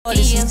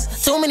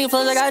Too many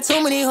flows, I got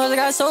too many hoes, I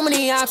got so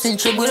many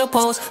options, trip with a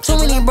pose. Too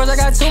many bros, I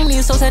got too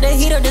many souls, had the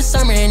heat up this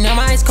summer and now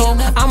my ice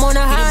cold. I'm on a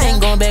high, ain't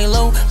going back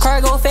low.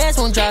 Car go fast,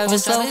 won't drive it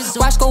slow.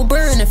 Watch go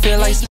burn and feel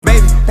like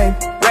baby,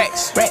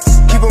 racks,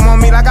 keep them on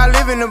me like I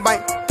live in the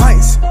bank.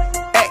 Pints,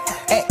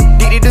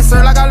 did it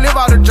dessert like I live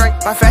out the drink.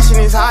 My fashion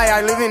is high,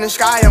 I live in the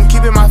sky, I'm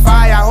keeping my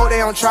fire. I hope they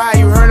don't try,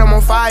 you heard I'm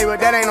on fire, but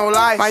that ain't no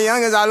lie. My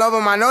youngins, I love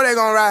them, I know they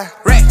gon' ride.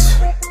 Racks,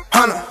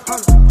 Hunter,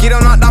 get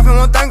them knocked off and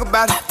won't think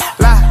about it.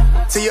 Lie.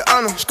 Till you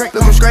earn them, look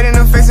them straight in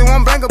the face and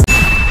won't blink.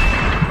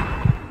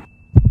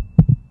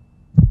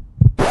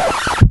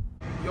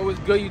 Yo, what's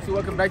good, YouTube?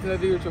 Welcome back to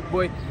another video with your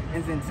boy.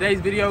 And in today's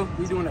video,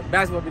 we doing a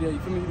basketball video. You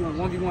feel me? We doing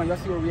 1v1. Y'all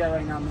see where we at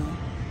right now, man.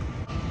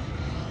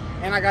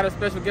 And I got a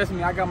special guest with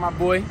me. I got my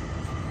boy.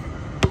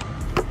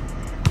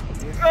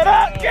 What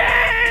up,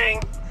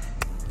 gang?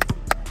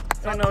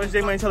 I know it's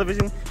Jmoney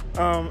Television.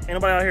 Ain't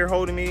nobody out here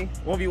holding me.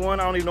 1v1. I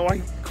don't even know why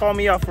he called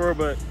me out for it,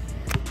 but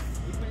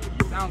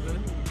You sound good.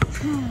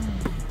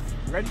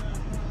 Ready?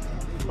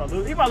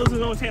 He about to lose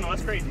his own channel.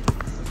 That's crazy.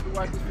 Let's go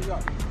watch this video.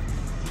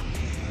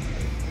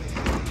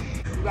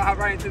 You gotta hop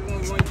right into the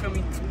one. You feel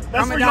me?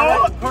 That's for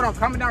y'all. Hold on,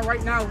 comment down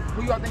right now.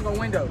 Who y'all think gonna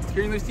win though?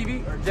 Green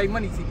TV or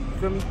Jmoney TV? You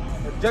feel me?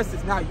 Or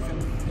Justice Now? You feel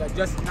me? Yeah,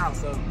 Justice Now.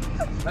 So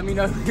let me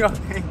know who y'all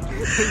think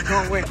who's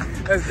gonna win.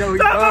 Let's go. We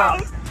go.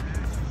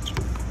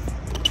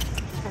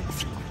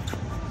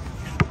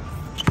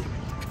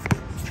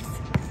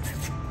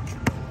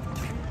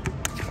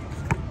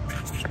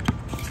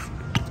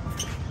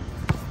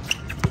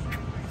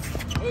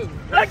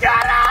 Look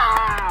at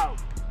him!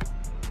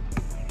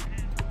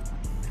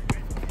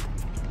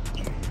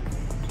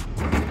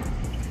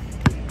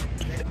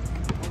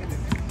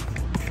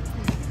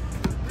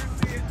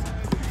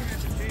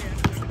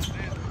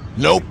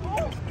 Nope.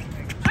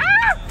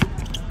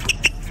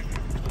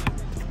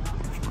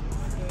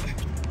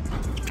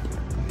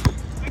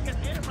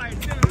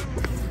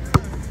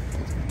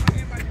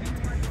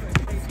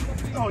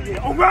 Oh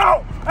yeah. Oh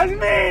wow! That's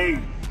me!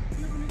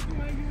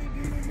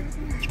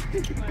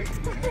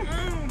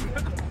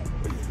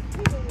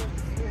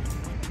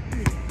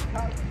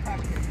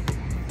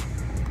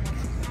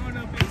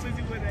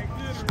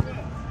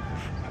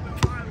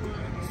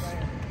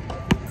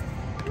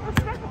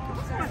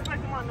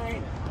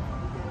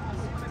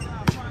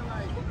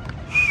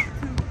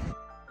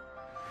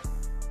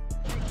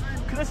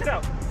 Cut this shit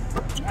out.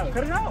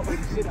 Cut it out.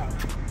 Shit out.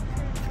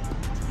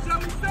 Show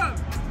me stuff.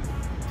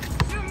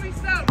 Show me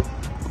stuff.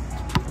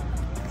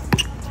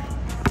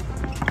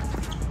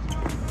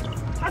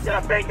 I should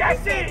have faked that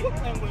shit. Quit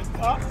playing with his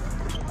top.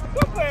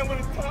 Quit playing with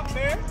his top,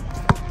 man.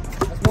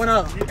 That's one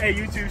up. Hey,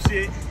 YouTube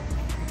shit.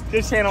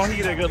 This channel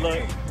heater, good luck.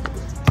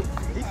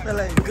 he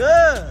feeling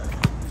good.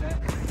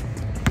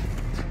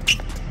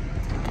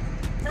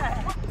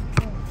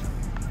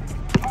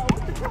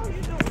 What the hell are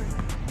you doing?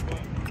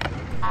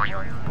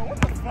 What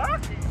the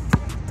fuck?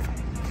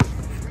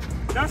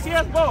 Don't see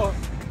us ball.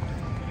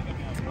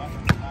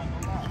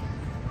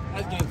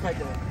 That's getting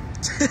cracked up.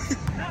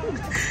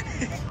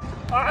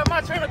 Alright,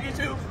 my turn up,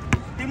 YouTube.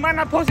 You might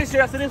not post this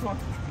shit after this one.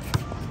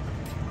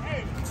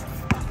 Hey.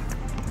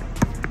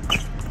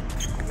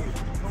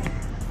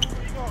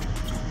 Where you going?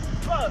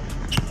 Look.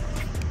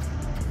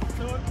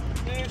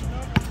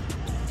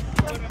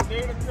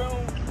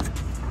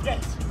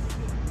 Yes.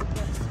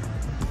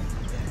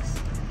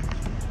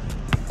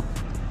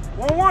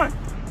 1-1.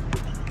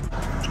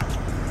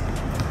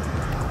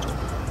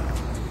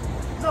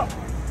 No.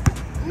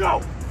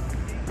 No.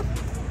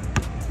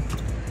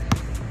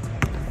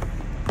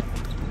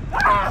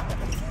 Ah!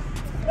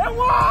 That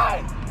won!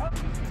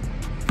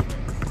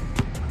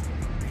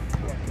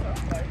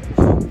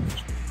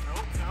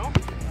 No.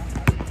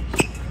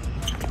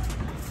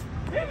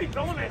 They be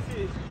throwing that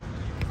shit.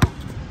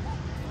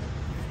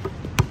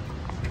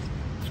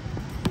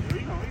 Here we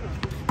go.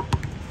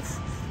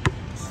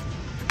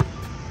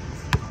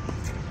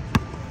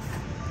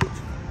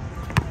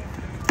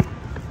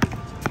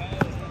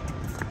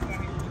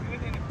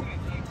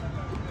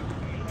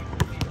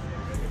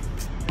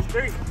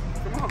 Three.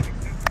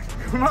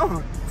 Come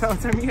on. Tell him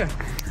turn me up.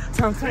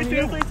 Tell him turn me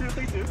up.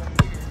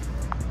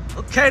 3-2.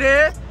 Okay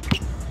then.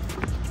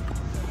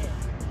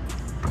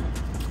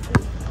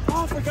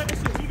 Oh, I forgot this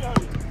shit. You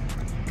got it.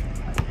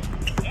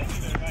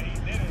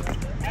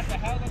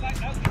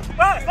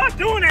 Stop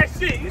doing that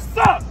shit. You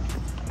suck.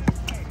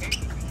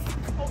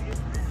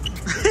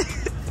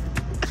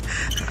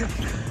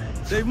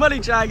 Jmoney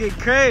trying to get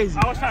crazy.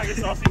 I was trying to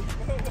get saucy.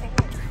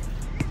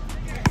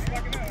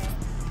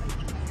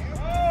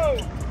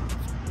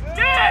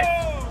 Yes!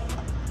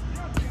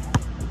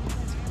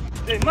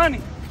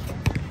 Jmoney.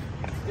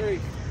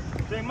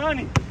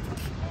 Jmoney.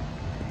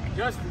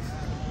 Justice.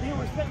 They don't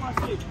respect my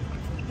shit.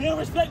 They don't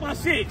respect my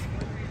shit.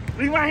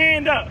 Leave my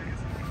hand up.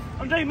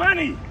 I'm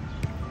Jmoney.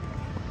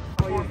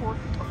 4-4.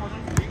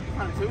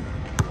 2.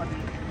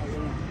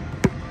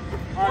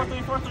 All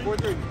right,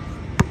 4-3.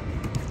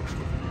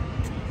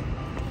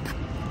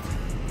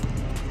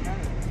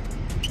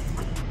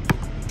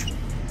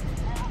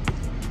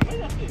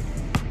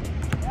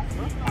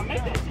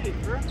 Make that shit,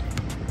 bro.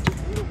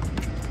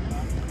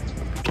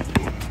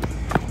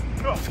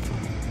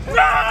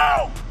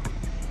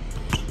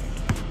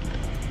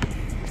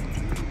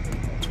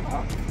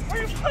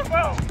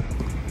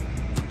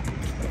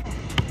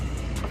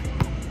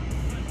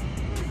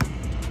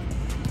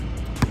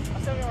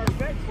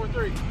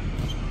 4-3.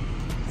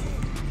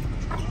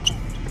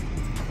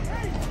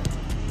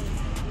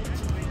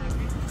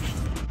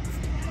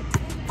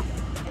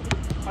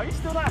 Are you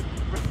still not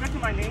respecting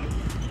my name?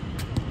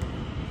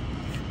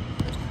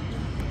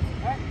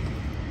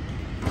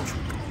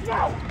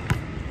 No!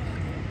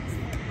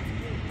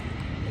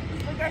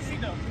 Look that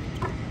shit though.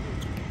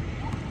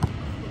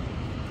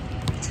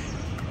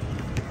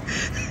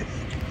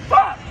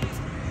 Fuck!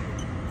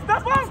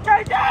 Step off,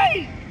 KK!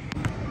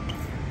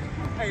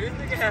 Hey, this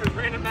nigga had a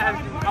random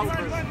ass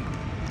outburst.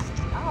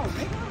 Ow,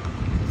 nigga.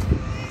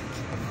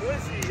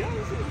 Let's see, yo,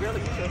 this is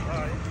barely get your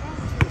fire.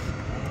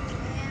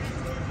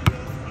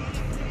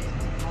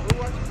 Who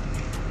watching?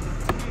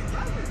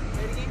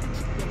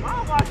 Your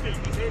mom watching.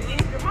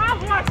 Your mom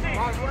watching.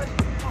 Mom's watching?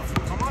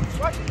 My mom's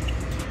watching.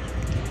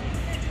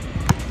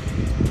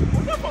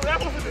 What the fuck that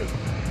supposed to do?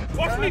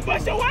 Watch me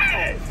bust your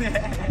ass!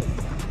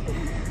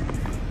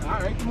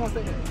 Alright, come on,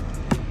 say that.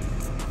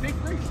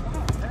 6-3.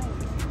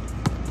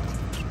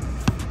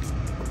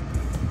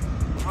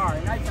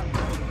 Alright, now you got to go.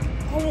 I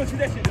don't want to see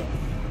that shit though.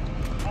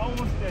 I don't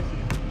want to see that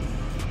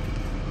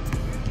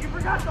shit. You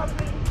forgot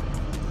something.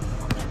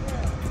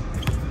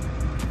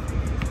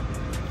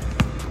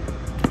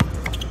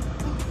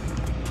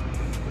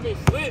 Let me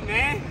slip,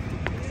 man.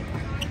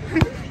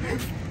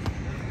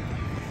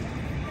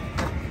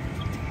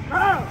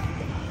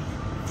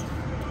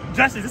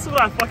 Justice, this is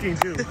what I fucking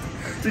do.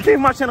 You came to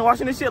my channel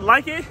watching this shit,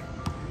 like it,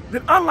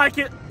 then unlike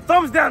it,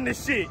 thumbs down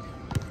this shit.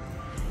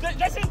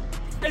 Justice,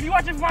 if you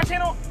watching from my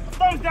channel,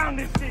 thumbs down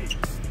this shit.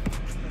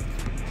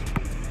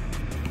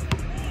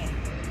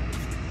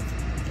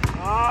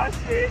 Ah,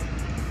 shit.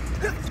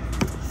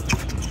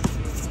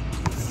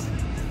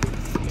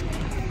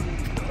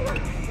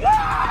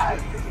 Ah!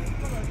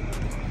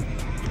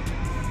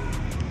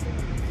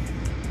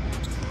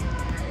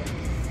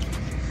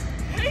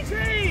 Hey,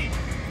 Tree!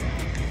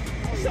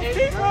 Some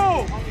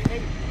people!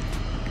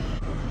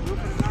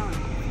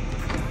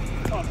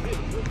 Oh, shit.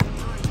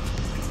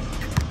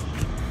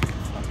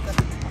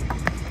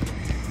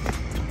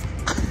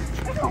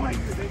 There's no way.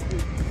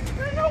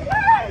 There's no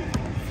way!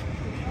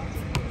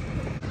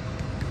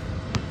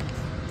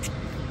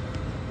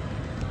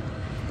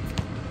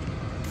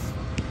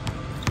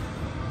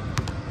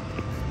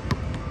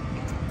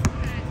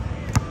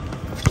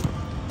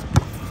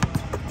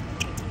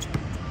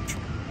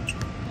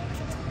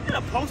 Get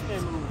a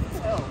postman move. What the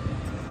hell?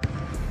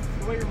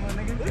 Wait a minute,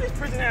 nigga. Look at these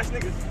prison ass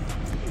niggas.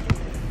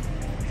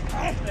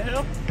 What the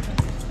hell?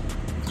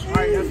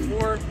 Alright, that's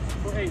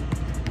 4-8.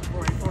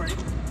 4-8.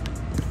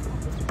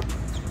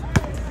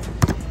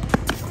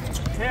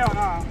 Hell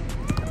nah.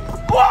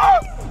 Whoa!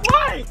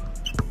 Wait!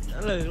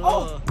 That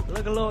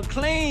look a little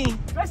clean.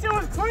 That shit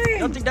was clean!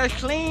 Don't think that's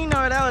clean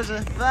or that was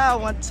a foul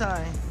one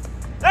time.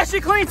 That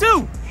shit clean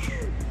too!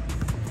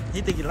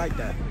 He think he like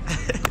that.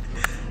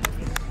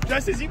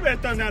 Justice, you better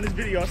thumb down this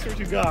video, I swear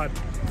to God.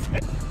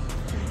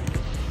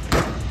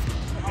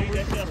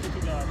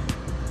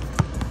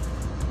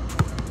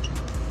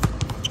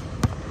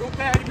 Go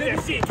past you, That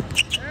nigga. shit.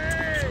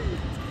 Hey!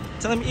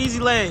 Tell him easy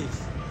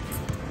legs.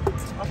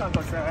 I'm trying to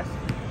talk trash.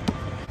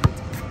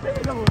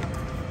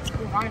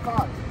 Behind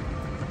 5.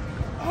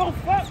 Oh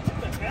fuck! What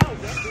the hell,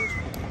 Justice?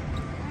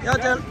 Yo,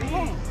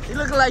 he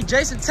looking like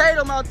Jason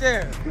Tatum out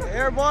there. The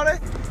airballer.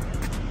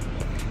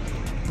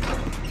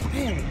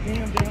 Damn.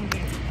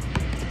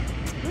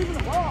 Leaving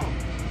the ball.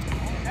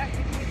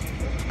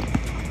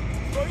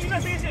 Bro, you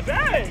not seeing shit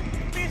bad.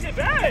 Seeing shit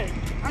bad.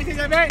 I ain't take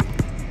that back.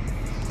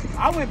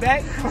 I went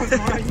back. What the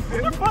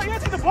fuck? You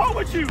take the ball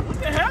with you. What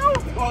the hell?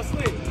 Ball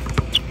slid.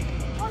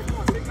 Alright, come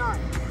on, 6-9.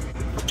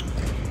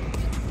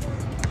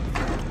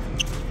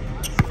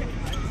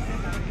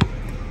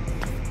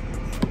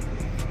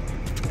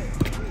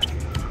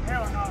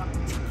 Hell no.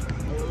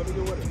 Let me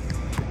do with it.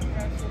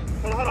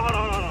 Hold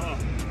on.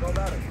 Go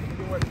about it. Let me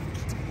do with it.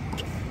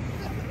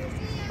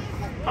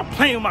 I'm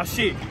playing with my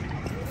shit.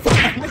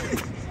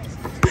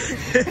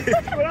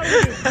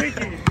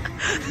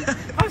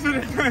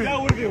 That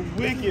would have been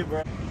wicked,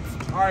 bro.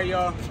 Alright,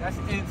 y'all. That's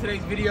the end of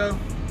today's video.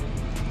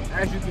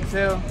 As you can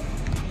tell,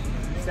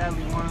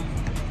 sadly won.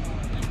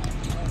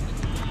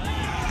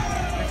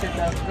 That shit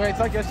though. Go ahead,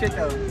 talk your shit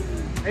though.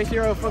 Make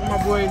sure y'all fuck with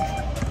my boys,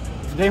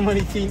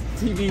 Jmoney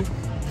TV,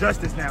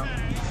 Justice now.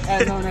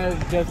 as known as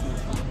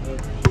Justice.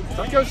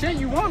 Talk your shit,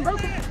 you won, bro.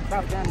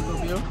 Stop down this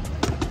little deal.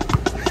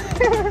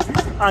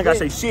 I ain't gotta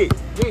say shit.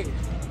 Yeah.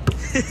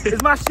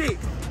 It's my shit.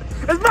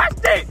 It's my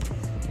shit!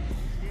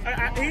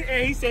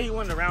 He said he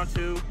won the round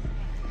 2.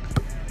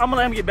 I'm gonna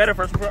let him get better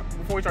first before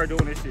we start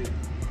doing this shit.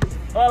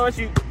 I'll let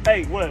you.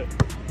 Hey, what?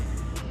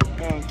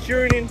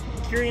 Curing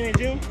in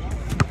June?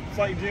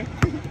 Fight June?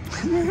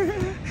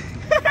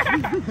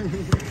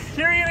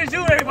 Curing in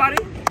June, everybody!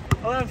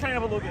 I'll let him train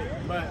up a little bit.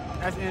 But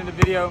that's the end of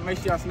the video. Make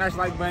sure y'all smash the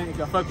like button if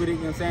y'all fuck with it, you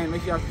know what I'm saying?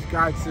 Make sure y'all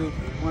subscribe to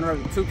one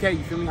of the 2K,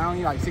 you feel me? I only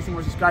need like 60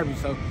 more subscribers,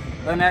 so other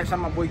than that, shout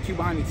out my boy Q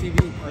behind the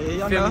TV. Oh, yeah,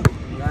 y'all Feel know. me?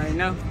 You already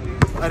know.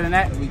 Other than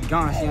that, we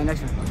gone. See you on the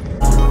next one.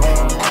 All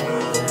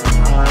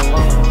right,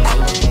 well.